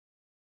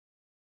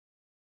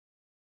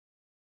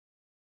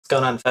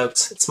going on,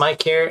 folks? It's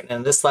Mike here, and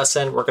in this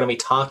lesson we're going to be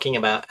talking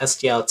about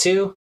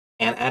SDL2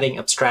 and adding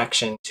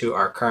abstraction to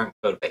our current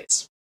code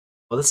base.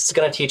 What this is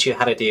going to teach you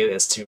how to do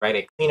is to write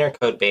a cleaner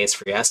code base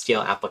for your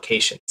SDL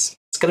applications.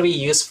 It's going to be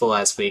useful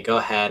as we go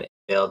ahead and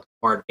build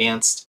more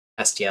advanced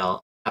SDL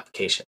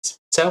applications.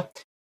 So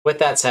with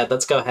that said,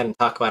 let's go ahead and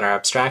talk about our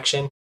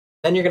abstraction.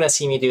 Then you're going to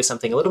see me do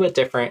something a little bit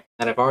different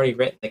that I've already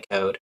written the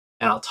code,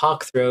 and I'll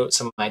talk through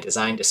some of my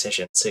design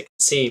decisions so you can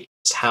see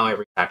just how I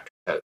refactor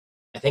code.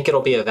 I think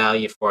it'll be of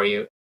value for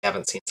you if you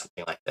haven't seen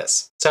something like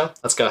this. So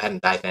let's go ahead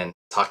and dive in and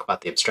talk about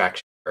the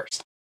abstraction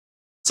first.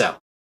 So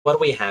what do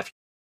we have here?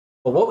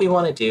 Well, what we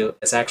want to do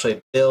is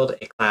actually build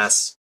a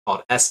class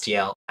called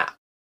SDLApp.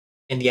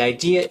 And the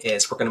idea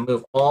is we're going to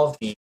move all of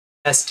the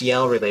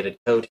SDL related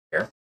code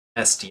here,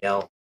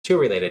 SDL2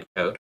 related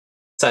code,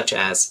 such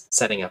as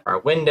setting up our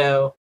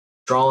window,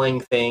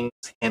 drawing things,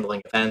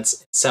 handling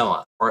events, and so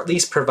on, or at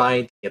least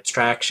provide the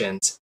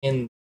abstractions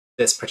in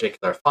this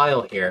particular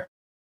file here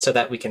so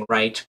that we can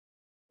write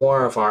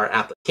more of our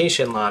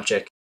application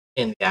logic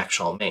in the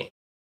actual main.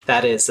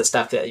 That is the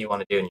stuff that you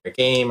want to do in your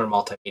game or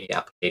multimedia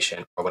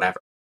application or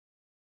whatever.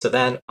 So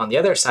then on the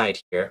other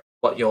side here,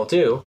 what you'll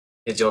do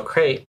is you'll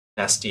create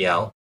an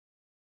SDL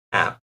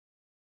app,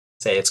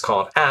 say it's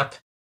called app,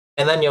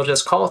 and then you'll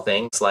just call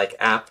things like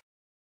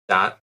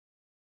app.handle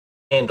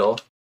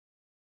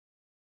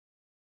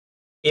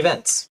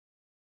events.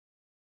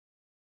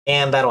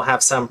 And that'll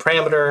have some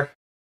parameter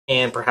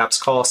and perhaps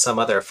call some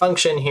other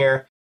function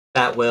here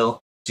that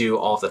will do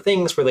all the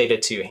things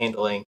related to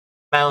handling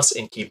mouse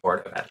and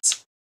keyboard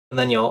events. And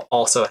then you'll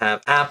also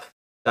have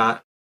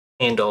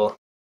app.handle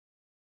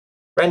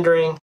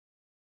rendering.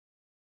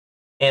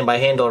 And by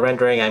handle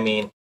rendering, I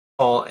mean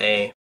call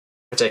a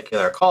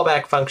particular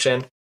callback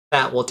function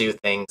that will do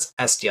things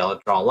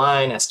SDL draw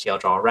line, SDL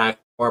draw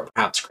rect, or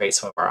perhaps create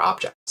some of our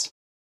objects.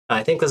 And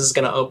I think this is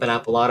going to open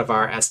up a lot of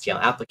our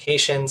SDL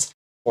applications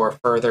for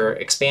further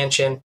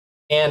expansion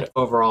and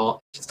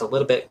overall just a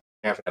little bit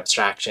more of an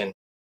abstraction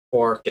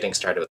for getting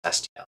started with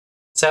SDL.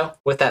 So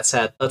with that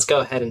said, let's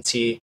go ahead and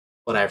see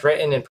what I've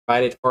written and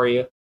provided for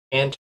you,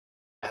 and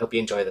I hope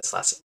you enjoy this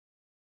lesson.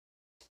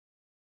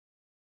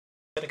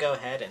 I'm going to go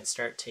ahead and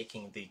start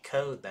taking the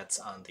code that's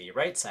on the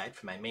right side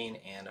from my main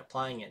and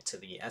applying it to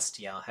the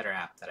SDL header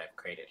app that I've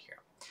created here.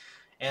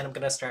 And I'm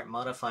going to start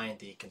modifying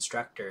the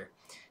constructor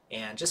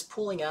and just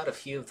pulling out a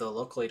few of the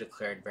locally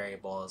declared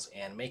variables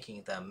and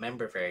making them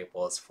member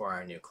variables for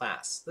our new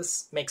class.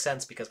 This makes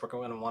sense because we're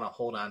going to want to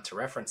hold on to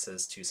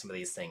references to some of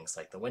these things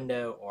like the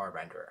window or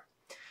renderer.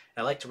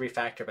 I like to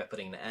refactor by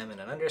putting an M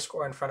and an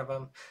underscore in front of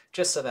them,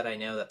 just so that I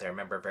know that they're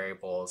member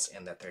variables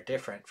and that they're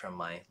different from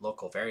my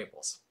local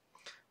variables.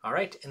 All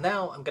right, and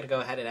now I'm going to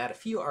go ahead and add a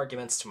few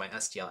arguments to my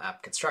SDL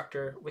app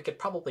constructor. We could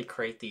probably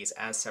create these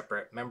as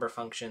separate member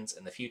functions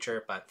in the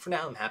future, but for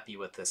now I'm happy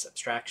with this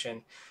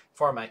abstraction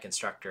for my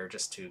constructor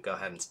just to go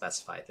ahead and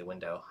specify the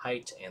window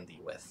height and the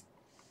width.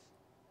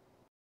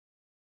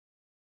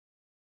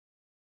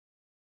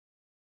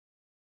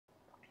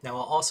 Now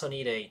I'll also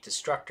need a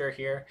destructor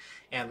here,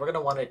 and we're going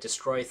to want to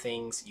destroy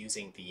things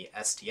using the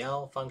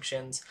SDL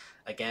functions.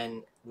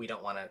 Again, we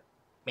don't want to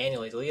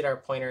manually delete our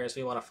pointers.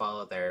 We want to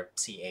follow their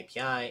C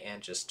API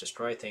and just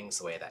destroy things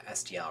the way that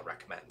SDL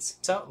recommends.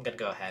 So I'm going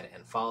to go ahead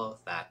and follow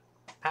that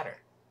pattern.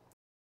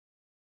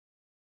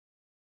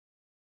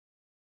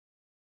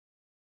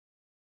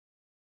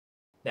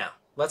 Now,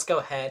 let's go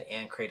ahead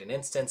and create an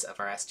instance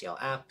of our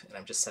SDL app, and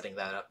I'm just setting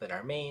that up in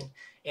our main.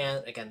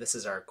 And again, this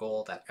is our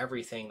goal, that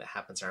everything that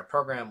happens in our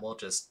program will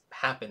just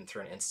happen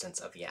through an instance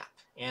of the app,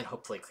 and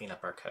hopefully clean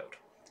up our code.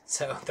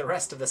 So the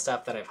rest of the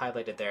stuff that I've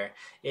highlighted there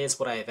is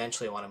what I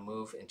eventually want to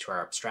move into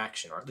our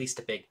abstraction, or at least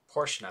a big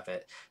portion of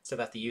it, so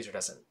that the user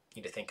doesn't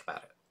need to think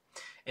about it.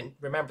 And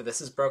remember,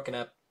 this is broken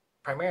up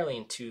primarily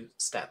in two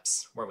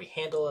steps, where we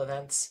handle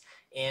events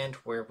and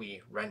where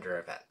we render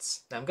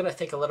events. Now I'm going to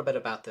think a little bit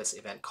about this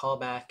event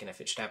callback and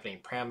if it should have any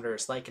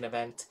parameters like an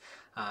event.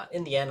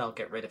 In the end, I'll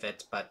get rid of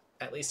it, but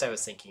at least I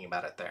was thinking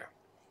about it there.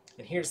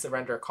 And here's the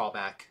render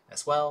callback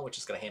as well, which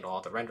is going to handle all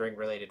the rendering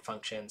related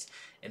functions.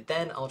 And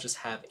then I'll just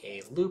have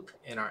a loop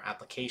in our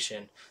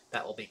application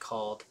that will be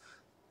called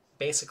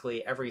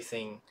basically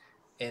everything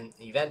in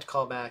the event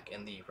callback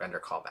and the render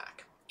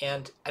callback.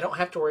 And I don't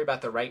have to worry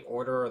about the right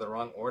order or the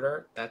wrong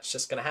order. That's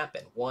just going to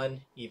happen.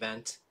 One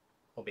event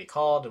will be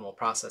called and we'll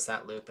process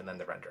that loop and then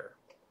the renderer.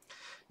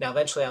 Now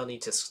eventually I'll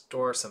need to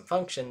store some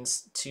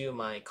functions to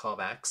my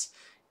callbacks,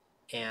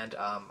 and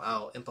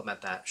I'll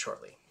implement that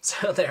shortly.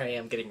 So there I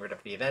am getting rid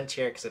of the event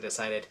here because I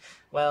decided,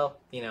 well,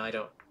 I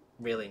don't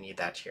really need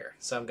that here.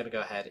 So I'm going to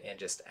go ahead and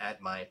just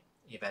add my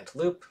event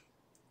loop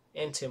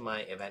into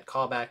my event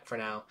callback for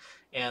now,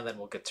 and then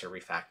we'll get to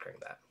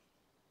refactoring that.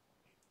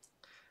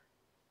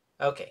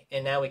 Okay,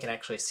 and now we can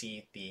actually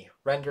see the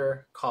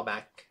render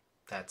callback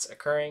that's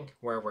occurring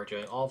where we're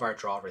doing all of our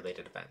draw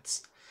related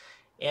events.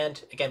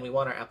 And again, we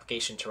want our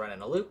application to run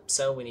in a loop,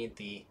 so we need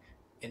the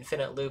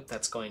infinite loop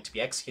that's going to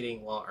be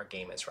executing while our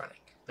game is running.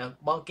 Now,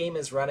 while game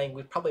is running,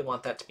 we probably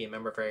want that to be a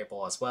member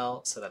variable as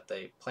well, so that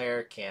the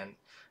player can,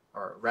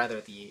 or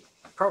rather the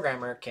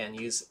programmer can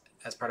use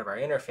as part of our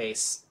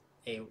interface,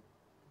 a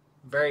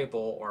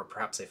variable or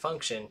perhaps a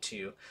function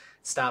to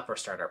stop or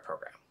start our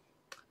program.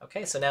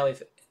 Okay, so now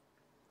we've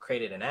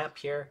created an app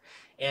here,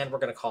 and we're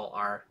going to call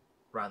our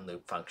run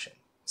loop function.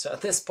 So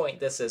at this point,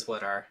 this is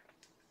what our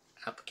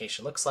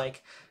application looks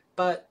like,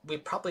 but we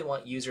probably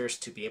want users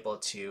to be able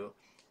to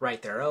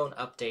write their own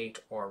update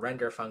or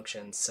render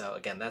functions. So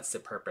again, that's the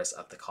purpose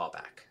of the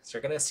callback. So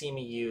you're going to see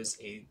me use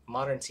a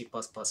modern C++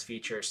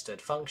 feature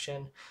stood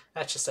function.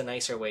 That's just a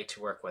nicer way to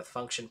work with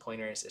function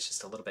pointers. It's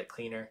just a little bit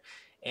cleaner.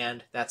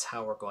 And that's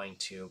how we're going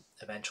to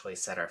eventually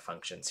set our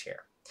functions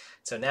here.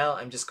 So now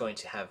I'm just going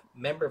to have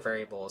member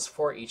variables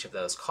for each of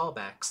those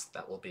callbacks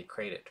that will be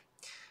created.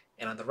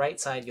 And on the right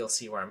side, you'll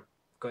see where I'm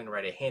going to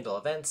write a handle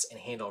events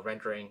and handle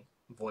rendering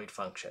void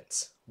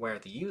functions, where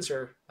the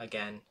user,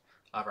 again,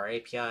 of our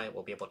API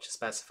will be able to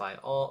specify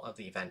all of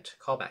the event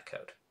callback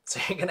code.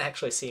 So you're going to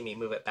actually see me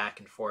move it back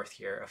and forth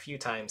here a few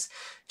times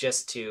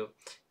just to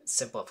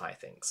simplify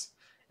things.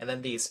 And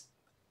then these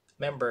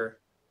member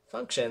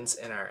functions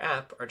in our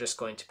app are just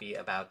going to be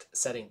about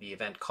setting the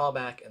event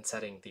callback and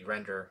setting the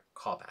render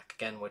callback,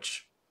 again,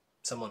 which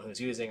someone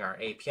who's using our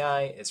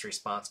API is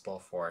responsible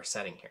for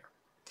setting here.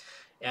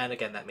 And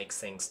again, that makes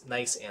things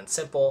nice and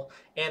simple,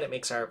 and it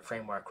makes our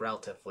framework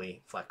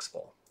relatively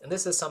flexible. And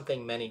this is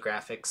something many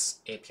graphics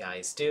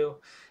APIs do,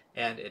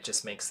 and it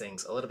just makes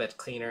things a little bit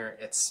cleaner.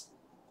 It's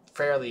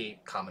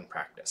fairly common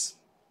practice.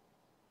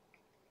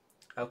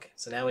 Okay,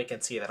 so now we can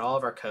see that all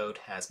of our code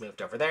has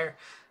moved over there.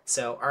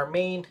 So our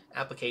main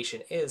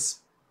application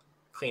is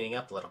cleaning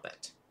up a little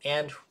bit.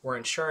 And we're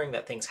ensuring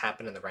that things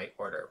happen in the right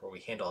order, where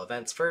we handle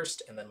events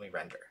first and then we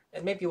render.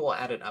 And maybe we'll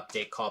add an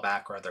update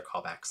callback or other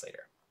callbacks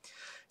later.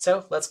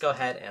 So let's go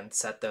ahead and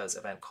set those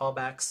event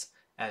callbacks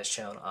as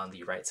shown on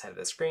the right side of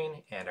the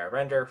screen, and our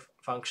render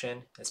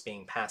function is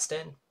being passed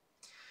in.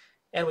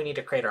 And we need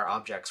to create our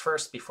objects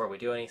first before we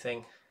do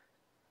anything.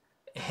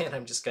 And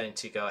I'm just going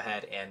to go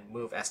ahead and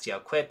move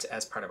SDL quit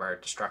as part of our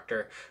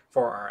destructor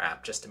for our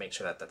app, just to make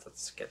sure that that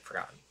doesn't get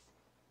forgotten.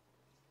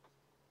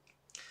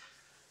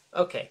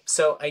 Okay,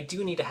 so I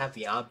do need to have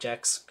the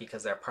objects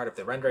because they're part of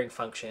the rendering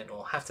function.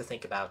 We'll have to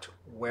think about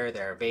where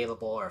they're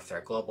available or if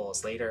they're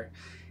globals later.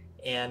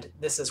 And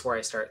this is where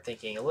I start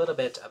thinking a little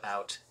bit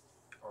about,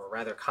 or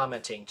rather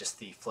commenting just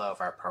the flow of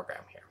our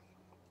program here.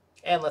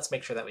 And let's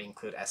make sure that we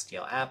include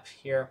SDLApp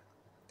here.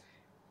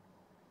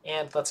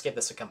 And let's give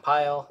this a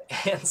compile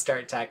and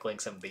start tackling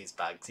some of these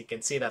bugs. You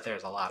can see that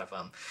there's a lot of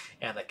them,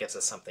 and that gives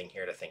us something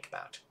here to think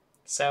about.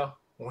 So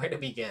where to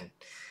begin?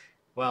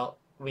 Well,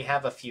 we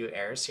have a few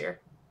errors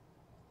here.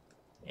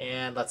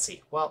 And let's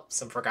see. Well,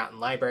 some forgotten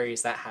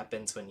libraries. That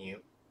happens when you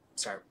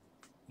start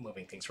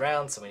moving things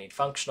around. So we need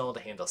functional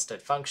to handle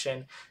stood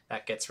function.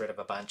 That gets rid of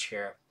a bunch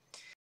here.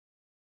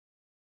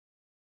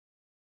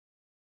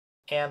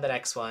 And the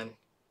next one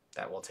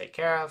that we'll take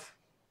care of.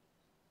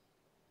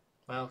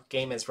 Well,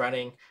 game is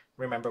running.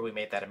 Remember, we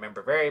made that a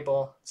member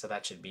variable, so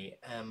that should be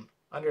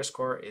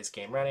m_ is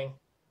game running.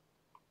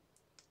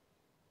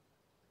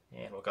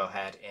 And we'll go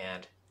ahead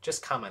and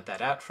just comment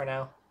that out for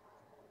now.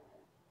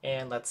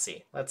 And let's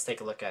see. Let's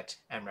take a look at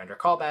mRender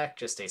callback,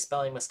 just a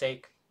spelling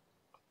mistake.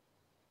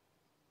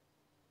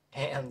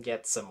 And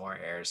get some more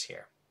errors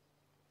here.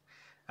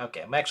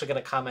 Okay, I'm actually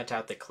going to comment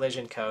out the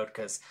collision code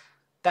because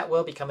that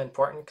will become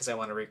important because I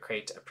want to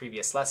recreate a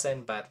previous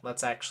lesson, but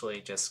let's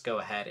actually just go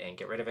ahead and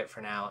get rid of it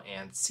for now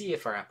and see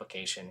if our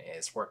application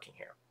is working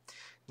here.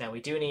 Now we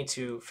do need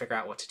to figure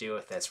out what to do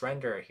with this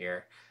renderer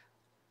here,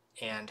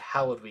 and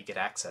how would we get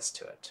access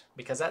to it?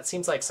 Because that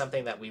seems like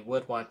something that we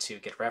would want to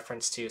get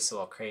reference to, so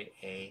we'll create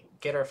a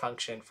getter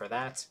function for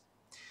that,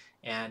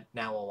 and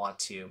now we'll want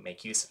to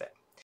make use of it.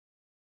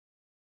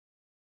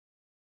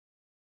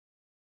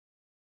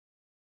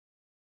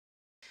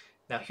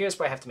 Now here's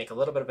where I have to make a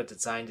little bit of a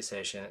design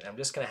decision. I'm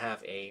just going to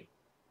have a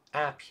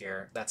app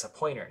here that's a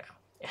pointer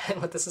now.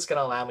 And what this is going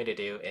to allow me to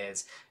do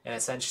is, in a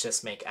sense,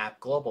 just make app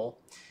global,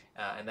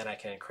 and then I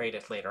can create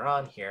it later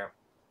on here.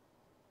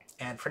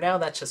 And for now,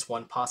 that's just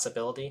one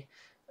possibility.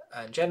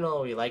 In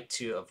general, we like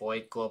to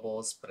avoid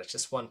globals, but it's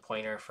just one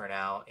pointer for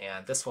now,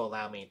 and this will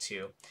allow me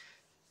to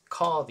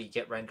call the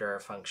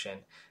getRenderer function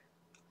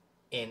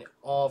in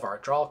all of our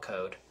draw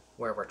code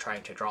where we're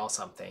trying to draw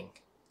something,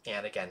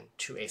 and again,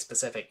 to a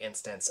specific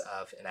instance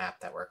of an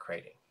app that we're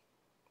creating.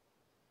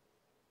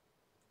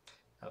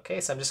 Okay,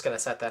 so I'm just going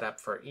to set that up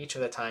for each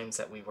of the times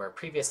that we were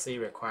previously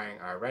requiring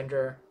our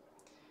renderer,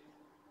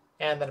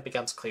 and then it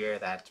becomes clear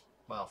that,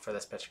 well, for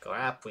this particular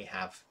app, we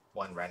have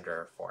one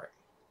renderer for it.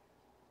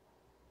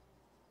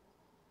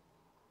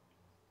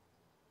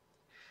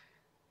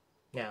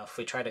 Now, if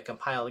we try to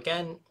compile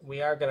again,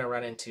 we are going to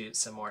run into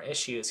some more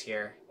issues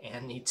here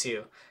and need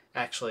to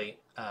actually,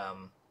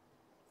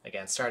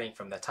 again, starting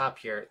from the top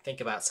here, think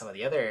about some of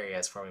the other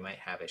areas where we might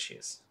have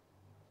issues.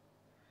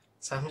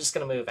 So I'm just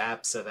going to move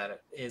app so that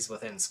it is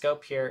within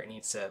scope here. It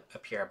needs to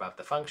appear above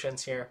the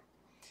functions here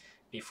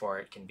before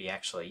it can be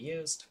actually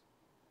used.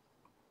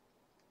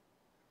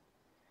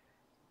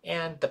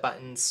 And the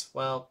buttons,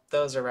 well,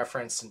 those are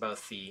referenced in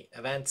both the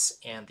events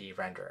and the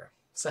renderer.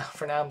 So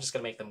for now, I'm just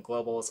going to make them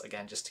globals,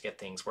 again, just to get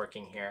things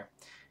working here.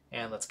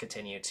 And let's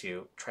continue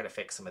to try to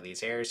fix some of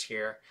these errors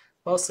here.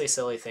 Mostly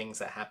silly things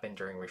that happen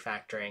during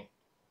refactoring.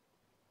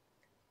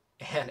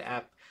 And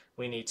app,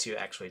 we need to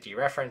actually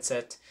dereference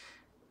it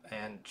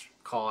and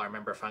call our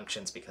member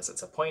functions because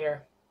it's a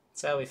pointer.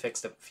 So we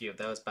fixed a few of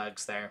those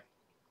bugs there.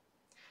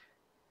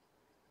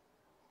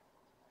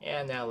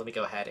 And now let me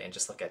go ahead and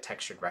just look at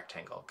textured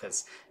rectangle,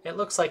 because it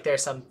looks like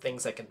there's some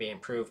things that can be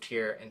improved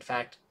here. In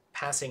fact,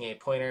 passing a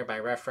pointer by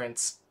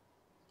reference,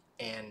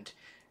 and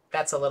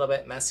that's a little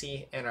bit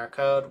messy in our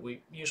code.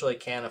 We usually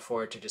can't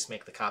afford to just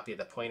make the copy of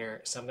the pointer,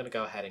 so I'm going to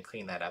go ahead and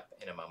clean that up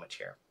in a moment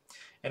here.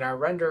 In our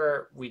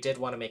renderer, we did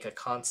want to make a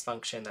const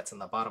function that's in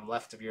the bottom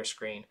left of your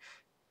screen,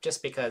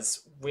 just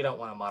because we don't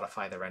want to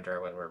modify the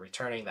renderer when we're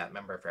returning that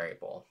member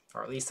variable,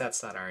 or at least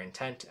that's not our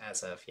intent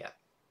as of yet.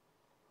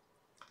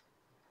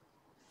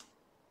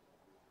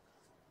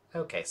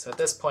 Okay, so at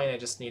this point I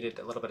just needed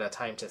a little bit of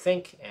time to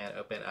think and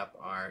open up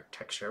our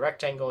texture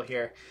rectangle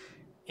here,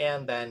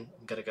 and then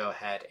I'm going to go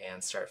ahead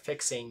and start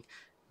fixing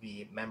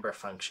the member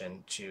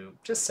function to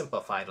just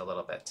simplify it a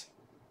little bit.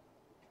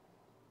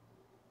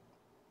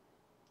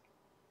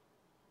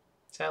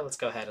 So let's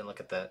go ahead and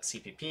look at the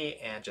CPP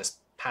and just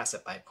pass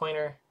it by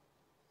pointer,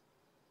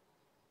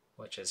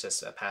 which is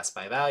just a pass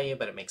by value,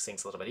 but it makes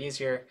things a little bit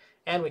easier,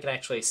 and we can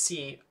actually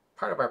see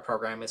part of our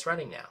program is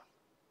running now.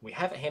 We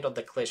haven't handled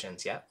the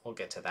collisions yet, we'll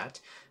get to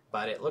that,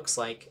 but it looks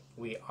like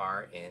we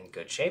are in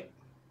good shape.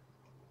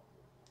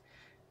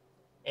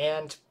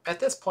 And at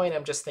this point,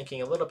 I'm just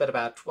thinking a little bit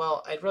about,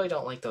 well, I really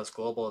don't like those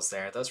globals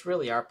there. Those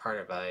really are part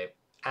of an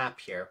app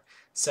here.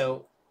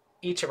 So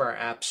each of our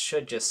apps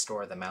should just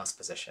store the mouse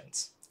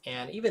positions.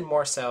 And even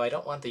more so, I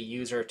don't want the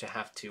user to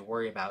have to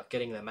worry about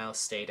getting the mouse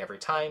state every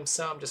time,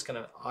 so I'm just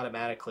going to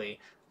automatically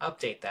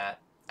update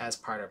that as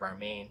part of our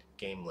main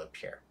game loop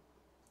here.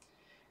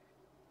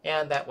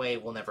 And that way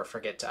we'll never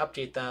forget to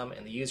update them,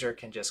 and the user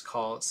can just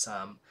call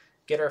some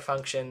getter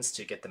functions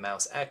to get the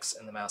mouse X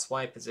and the mouse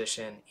Y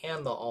position,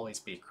 and they'll always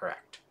be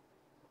correct.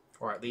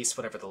 Or at least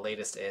whatever the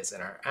latest is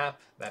in our app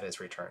that is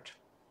returned.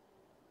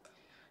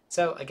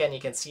 So again,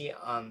 you can see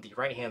on the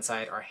right-hand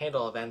side, our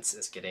handle events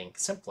is getting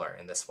simpler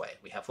in this way.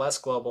 We have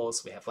less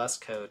globals, we have less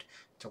code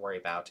to worry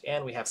about,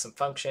 and we have some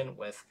function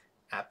with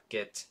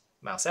app-get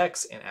mouse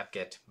X and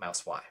app-get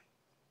mouse Y.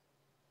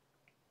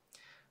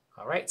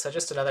 All right, so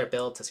just another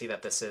build to see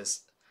that this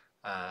is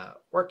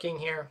working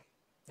here,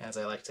 as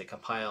I like to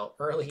compile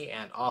early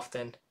and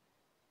often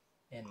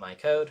in my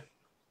code.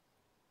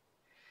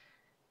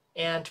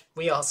 And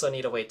we also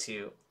need a way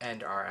to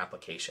end our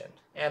application.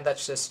 And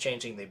that's just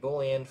changing the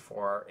Boolean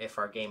for if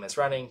our game is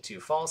running to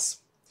false.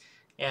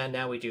 And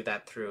now we do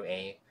that through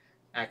a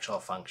actual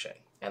function.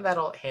 And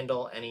that'll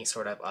handle any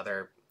sort of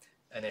other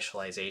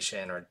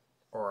initialization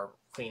or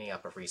cleaning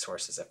up of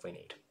resources if we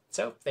need.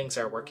 So things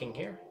are working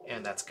here,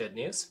 and that's good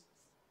news.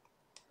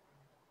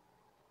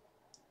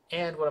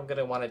 And what I'm going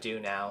to want to do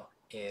now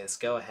is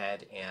go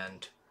ahead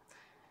and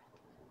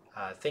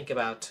think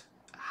about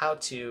how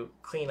to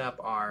clean up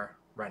our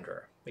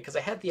renderer. Because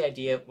I had the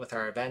idea with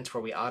our event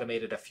where we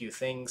automated a few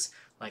things,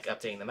 like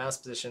updating the mouse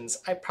positions.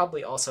 I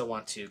probably also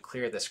want to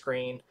clear the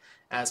screen,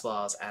 as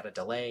well as add a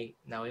delay.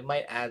 Now we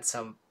might add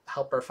some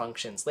helper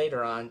functions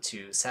later on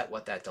to set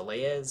what that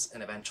delay is,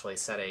 and eventually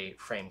set a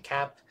frame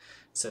cap,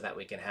 so that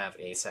we can have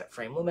a set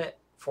frame limit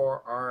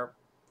for our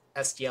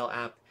SDL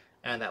app,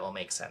 and that will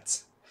make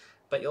sense.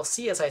 But you'll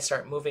see as I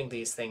start moving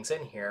these things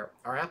in here,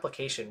 our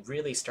application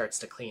really starts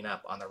to clean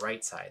up on the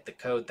right side, the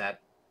code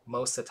that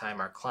most of the time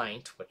our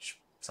client, which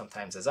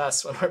sometimes is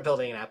us when we're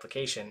building an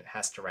application,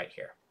 has to write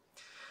here.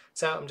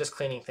 So I'm just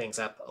cleaning things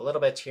up a little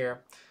bit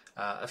here.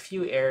 A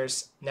few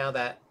errors. Now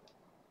that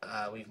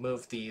we've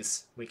moved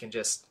these, we can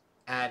just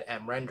add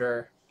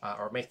mrender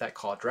or make that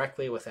call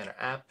directly within our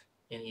app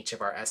in each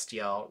of our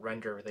SDL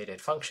render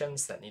related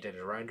functions that needed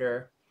a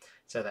render.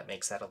 So that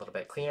makes that a little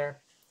bit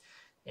cleaner.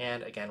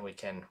 And again, we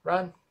can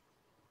run.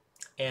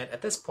 And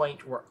at this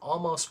point, we're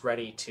almost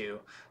ready to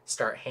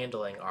start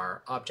handling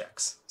our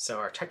objects. So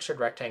our textured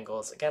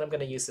rectangles, again, I'm going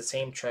to use the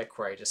same trick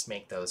where I just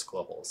make those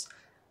globals.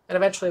 And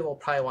eventually we'll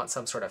probably want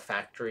some sort of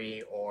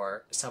factory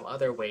or some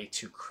other way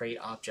to create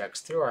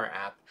objects through our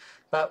app,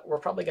 but we're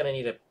probably going to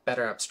need a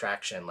better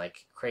abstraction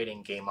like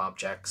creating game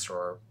objects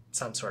or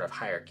some sort of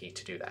hierarchy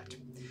to do that.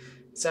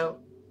 So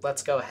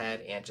let's go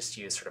ahead and just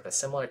use sort of a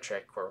similar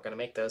trick where we're going to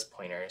make those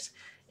pointers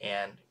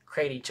and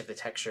create each of the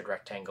textured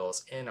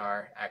rectangles in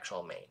our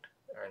actual main.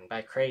 And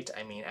by create,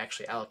 I mean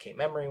actually allocate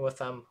memory with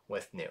them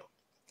with new.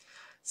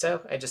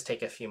 So I just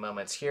take a few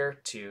moments here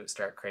to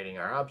start creating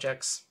our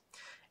objects,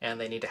 and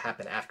they need to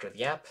happen after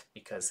the app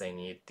because they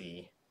need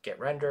the get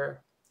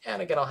render.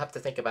 And again, I'll have to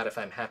think about if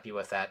I'm happy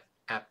with that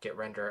app get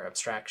render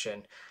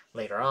abstraction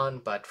later on,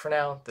 but for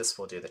now, this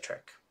will do the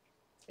trick.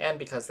 And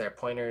because they're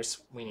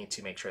pointers, we need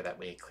to make sure that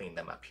we clean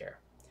them up here.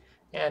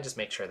 And just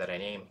make sure that I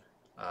name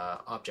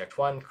object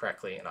 1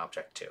 correctly and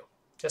object 2,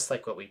 just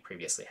like what we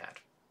previously had.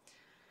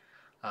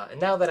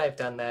 And now that I've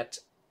done that,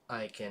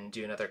 I can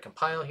do another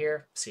compile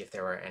here, see if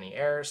there were any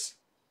errors,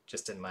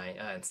 just in my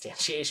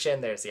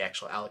instantiation, there's the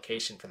actual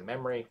allocation for the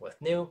memory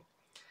with new.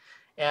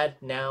 And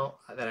now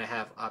that I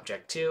have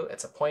object2,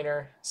 it's a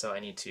pointer, so I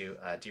need to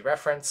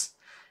dereference,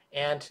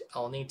 and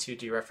I'll need to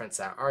dereference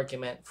that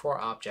argument for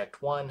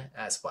object1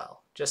 as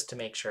well, just to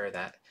make sure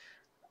that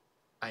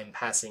I'm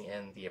passing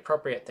in the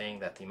appropriate thing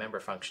that the member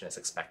function is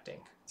expecting.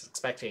 It's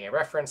expecting a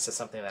reference to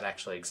something that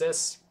actually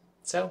exists,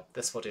 so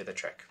this will do the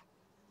trick.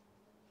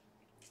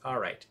 All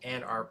right,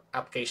 and our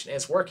application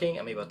is working.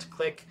 I'm able to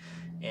click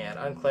and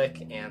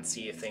unclick and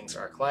see if things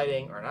are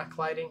colliding or not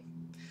colliding.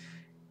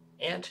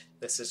 And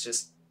this is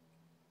just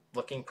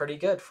looking pretty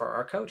good for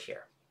our code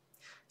here.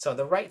 So on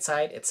the right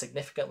side, it's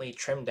significantly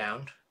trimmed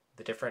down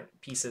the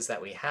different pieces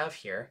that we have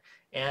here,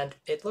 and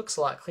it looks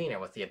a lot cleaner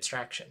with the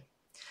abstraction.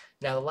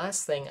 Now, the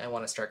last thing I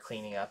want to start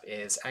cleaning up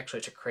is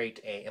actually to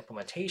create an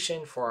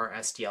implementation for our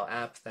SDL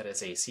app that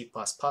is a C++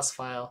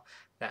 file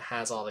that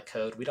has all the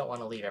code. We don't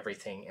want to leave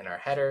everything in our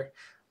header.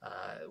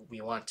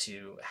 We want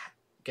to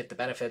get the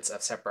benefits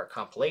of separate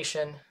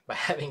compilation by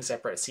having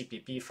separate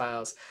CPP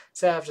files,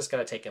 so I've just got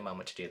to take a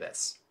moment to do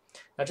this.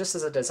 Now, just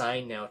as a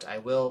design note, I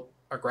will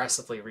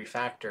aggressively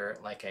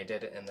refactor like I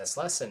did in this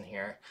lesson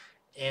here,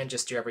 and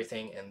just do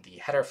everything in the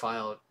header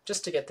file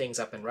just to get things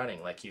up and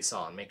running like you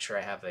saw and make sure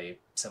I have a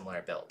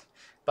similar build.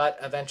 But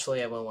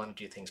eventually I will want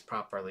to do things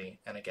properly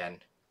and again,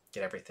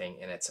 get everything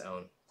in its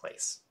own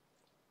place.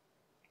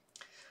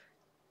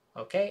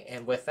 Okay,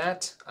 and with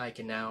that, I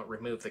can now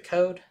remove the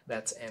code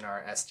that's in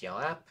our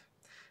SDL app,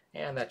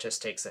 and that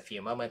just takes a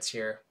few moments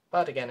here.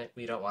 But again,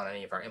 we don't want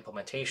any of our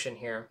implementation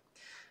here.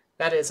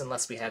 That is,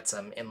 unless we had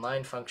some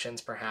inline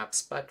functions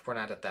perhaps, but we're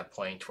not at that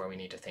point where we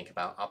need to think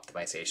about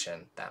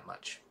optimization that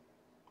much.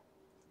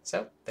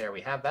 So there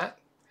we have that.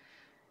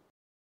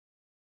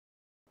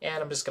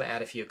 And I'm just going to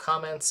add a few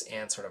comments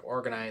and sort of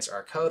organize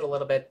our code a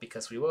little bit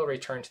because we will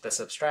return to this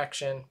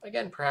abstraction,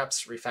 again,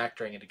 perhaps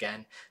refactoring it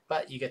again,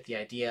 but you get the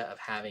idea of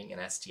having an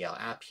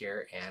SDL app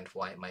here and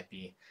why it might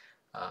be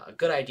a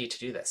good idea to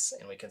do this,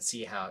 and we can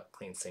see how it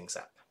cleans things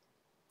up.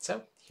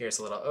 So here's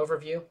a little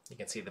overview. You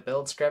can see the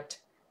build script.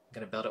 I'm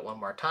going to build it one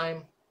more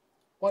time,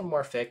 one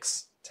more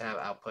fix to have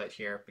output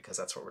here because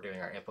that's what we're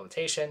doing our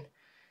implementation,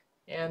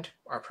 and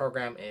our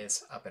program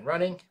is up and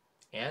running,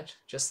 and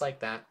just like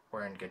that,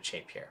 we're in good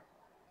shape here.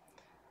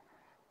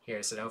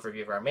 Here's an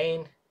overview of our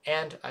main,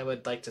 and I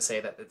would like to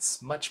say that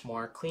it's much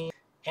more clean,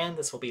 and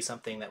this will be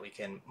something that we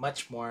can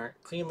much more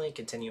cleanly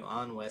continue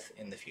on with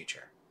in the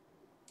future.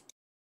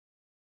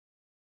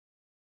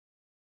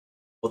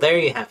 Well, there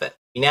you have it.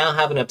 We now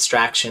have an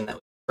abstraction that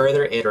we can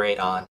further iterate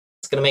on.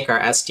 It's going to make our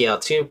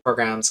SDL2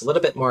 programs a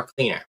little bit more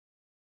cleaner.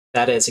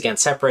 That is, again,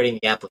 separating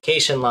the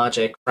application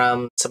logic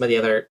from some of the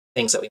other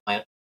things that we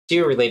might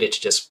do related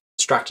to just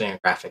constructing a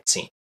graphic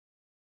scene.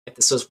 If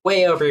this was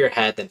way over your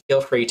head, then feel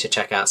free to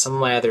check out some of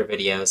my other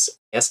videos,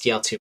 the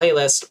SDL2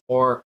 playlist,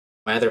 or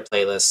my other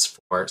playlists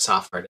for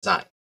software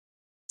design.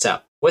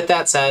 So with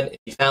that said, if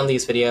you found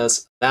these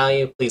videos of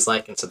value, please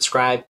like and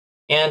subscribe,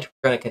 and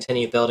we're going to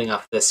continue building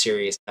off this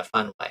series in a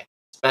fun way.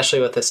 Especially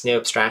with this new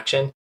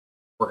abstraction,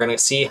 we're going to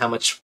see how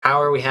much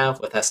power we have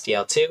with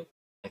SDL2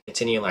 and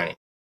continue learning.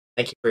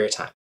 Thank you for your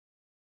time.